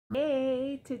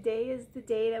Hey, today is the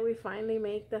day that we finally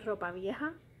make the ropa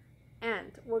vieja,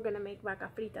 and we're gonna make vaca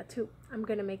frita too. I'm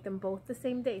gonna make them both the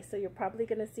same day, so you're probably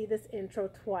gonna see this intro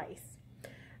twice.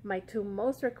 My two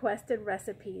most requested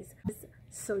recipes is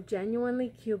so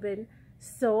genuinely Cuban,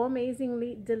 so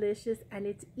amazingly delicious, and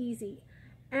it's easy,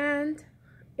 and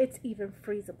it's even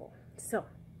freezable. So,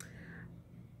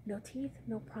 no teeth,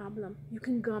 no problem. You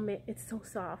can gum it, it's so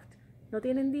soft. No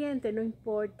tienen dientes, no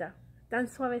importa. Tan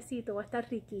suavecito, va a estar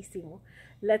riquísimo.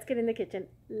 Let's get in the kitchen.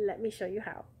 Let me show you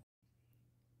how.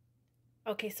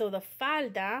 Okay, so the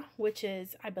falda, which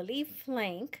is, I believe,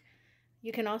 flank.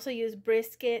 You can also use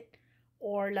brisket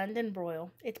or London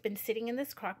broil. It's been sitting in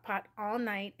this crock pot all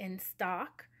night in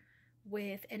stock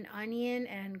with an onion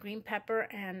and green pepper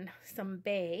and some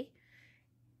bay.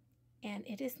 And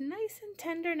it is nice and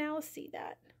tender now. See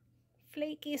that?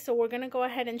 Flaky. So we're going to go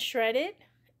ahead and shred it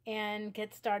and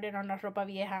get started on our ropa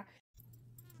vieja.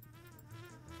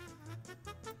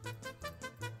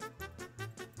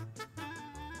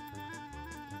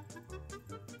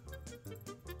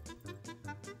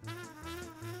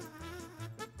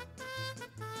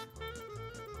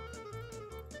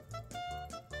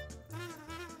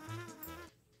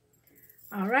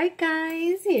 All right,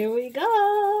 guys, here we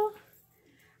go.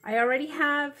 I already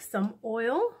have some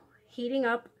oil heating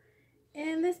up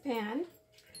in this pan,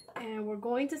 and we're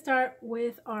going to start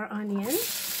with our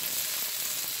onions.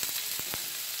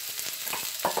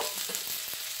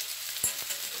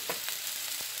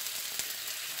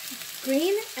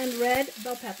 Green and red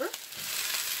bell pepper.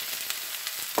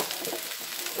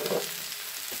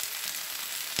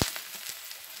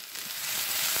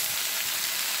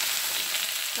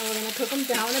 And we're going to cook them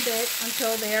down a bit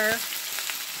until they're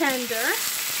tender.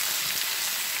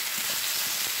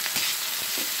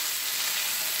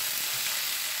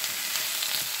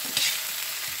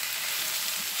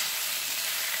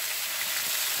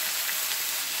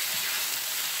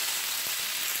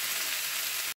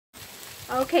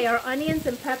 Okay, our onions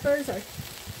and peppers are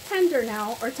tender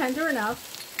now, or tender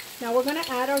enough. Now we're going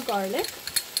to add our garlic.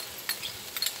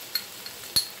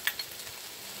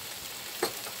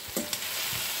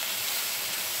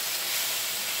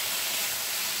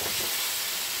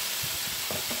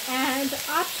 And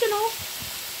optional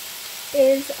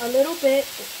is a little bit,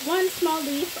 one small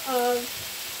leaf of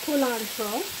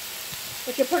culantro.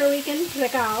 If you're Puerto Rican,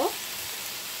 recao.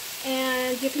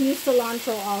 And you can use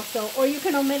cilantro also, or you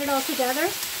can omit it altogether,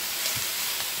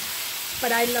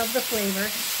 but I love the flavor.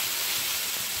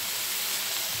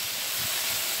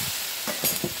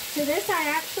 To this I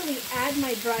actually add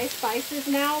my dry spices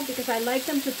now because I like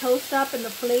them to toast up and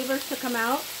the flavors to come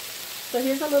out. So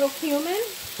here's a little cumin,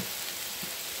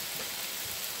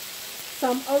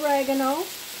 some oregano,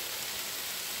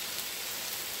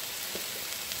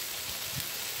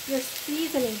 your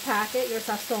seasoning packet, your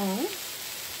sazon,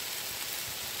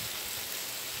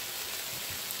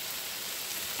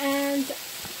 and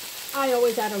I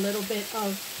always add a little bit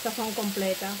of sazon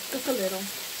completa, just a little.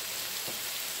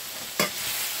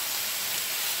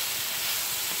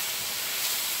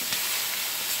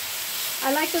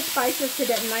 I like the spices to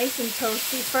get nice and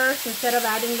toasty first instead of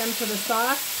adding them to the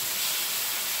sauce.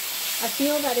 I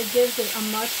feel that it gives it a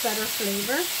much better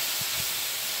flavor.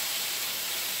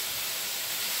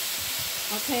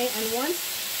 Okay, and once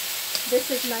this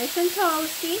is nice and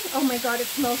toasty, oh my God, it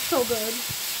smells so good.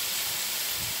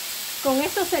 Con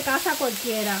esto se casa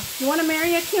cualquiera. You want to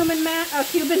marry a Cuban man?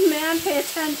 Pay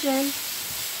attention.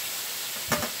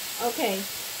 Okay.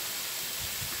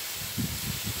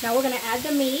 Now we're going to add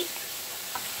the meat.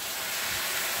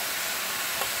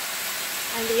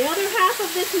 And the other half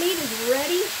of this meat is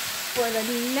ready for the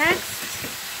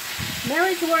next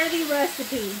marriage-worthy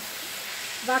recipe.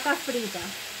 Vaca frita.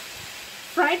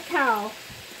 Fried cow,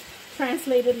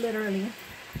 translated literally.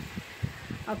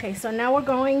 Okay, so now we're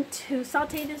going to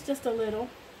saute this just a little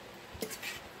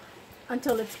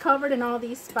until it's covered in all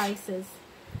these spices.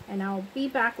 And I'll be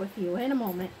back with you in a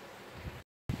moment.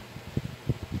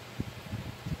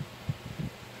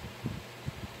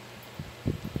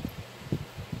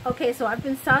 Okay, so I've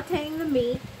been sauteing the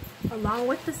meat along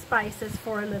with the spices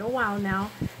for a little while now.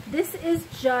 This is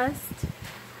just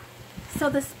so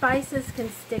the spices can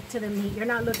stick to the meat. You're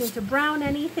not looking to brown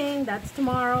anything. That's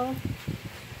tomorrow.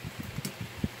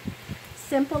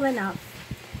 Simple enough.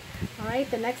 All right,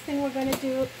 the next thing we're going to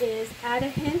do is add a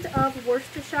hint of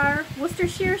Worcestershire.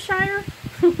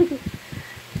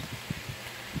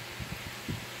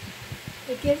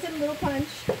 It gives it a little punch.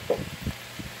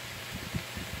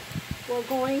 We're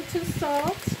going to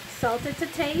salt it to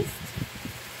taste.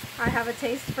 I have a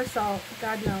taste for salt,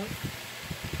 God knows.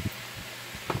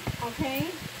 Okay.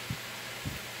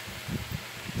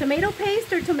 tomato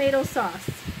paste or tomato sauce.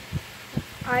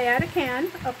 I add a can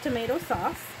of tomato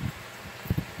sauce.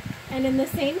 And in the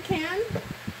same can,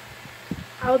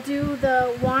 I'll do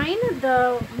the wine,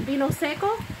 the vino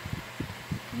seco.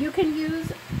 You can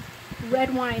use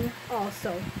red wine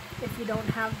also if you don't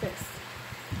have this.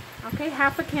 Okay,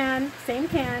 half a can, same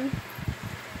can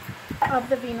of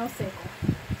the vino seco.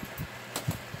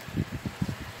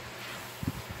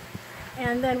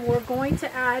 And then we're going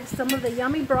to add some of the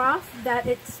yummy broth that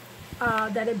it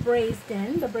braised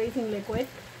in, the braising liquid,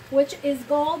 which is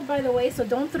gold, by the way, so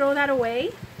don't throw that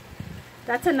away.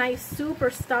 That's a nice soup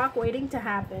or stock waiting to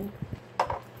happen.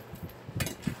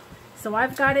 So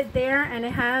I've got it there, and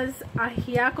it has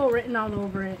ajiaco written all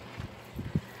over it.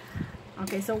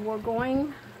 Okay, so we're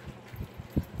going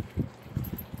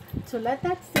to let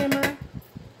that simmer.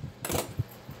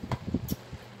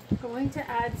 Going to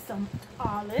add some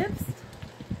olives.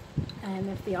 And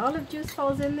if the olive juice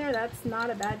falls in there, that's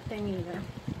not a bad thing either.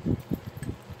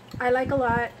 I like a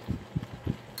lot.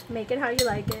 Make it how you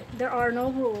like it. There are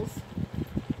no rules.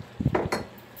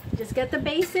 Just get the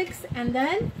basics, and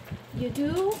then you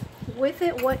do with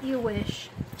it what you wish.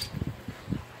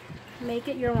 Make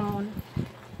it your own.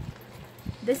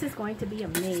 This is going to be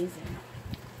amazing.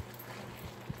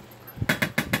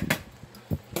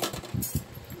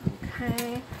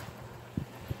 Okay.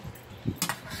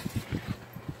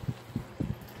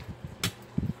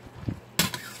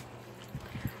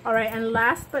 All right, and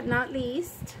last but not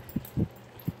least,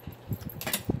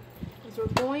 is we're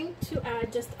going to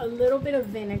add just a little bit of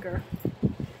vinegar.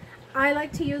 I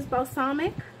like to use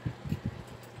balsamic,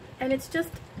 and it's just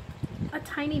a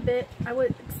tiny bit. I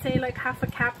would say like half a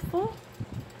capful.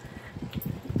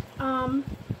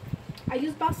 I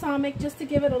use balsamic just to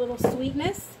give it a little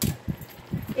sweetness.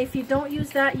 If you don't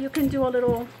use that, you can do a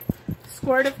little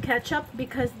squirt of ketchup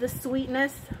because the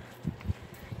sweetness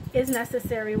is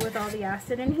necessary with all the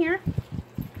acid in here.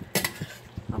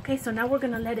 Okay, so now we're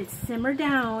gonna let it simmer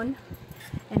down,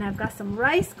 and I've got some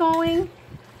rice going.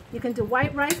 You can do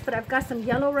white rice, but I've got some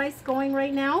yellow rice going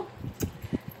right now,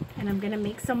 and I'm gonna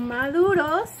make some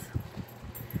maduros.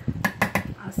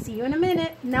 I'll see you in a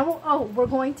minute. Now, we're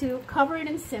going to cover it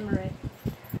and simmer it.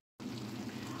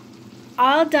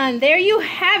 All done. There you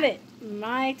have it.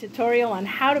 My tutorial on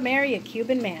how to marry a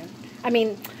Cuban man.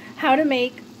 How to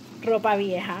make ropa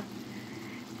vieja.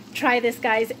 Try this,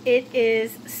 guys. It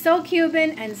is so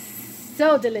Cuban and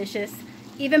so delicious.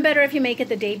 Even better if you make it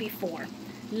the day before.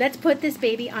 Let's put this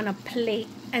baby on a plate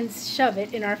and shove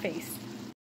it in our face.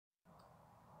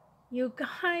 You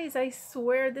guys, I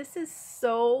swear this is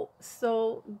so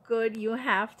good. You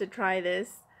have to try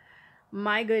this.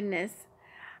 My goodness.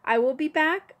 I will be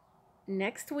back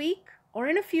next week or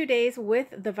in a few days with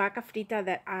the vaca frita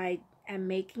that I am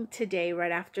making today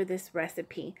right after this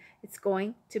recipe. It's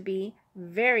going to be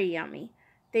very yummy.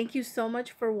 Thank you so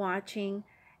much for watching,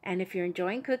 and if you're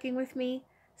enjoying cooking with me,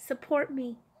 support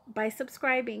me by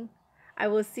subscribing. I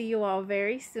will see you all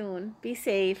very soon. Be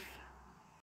safe.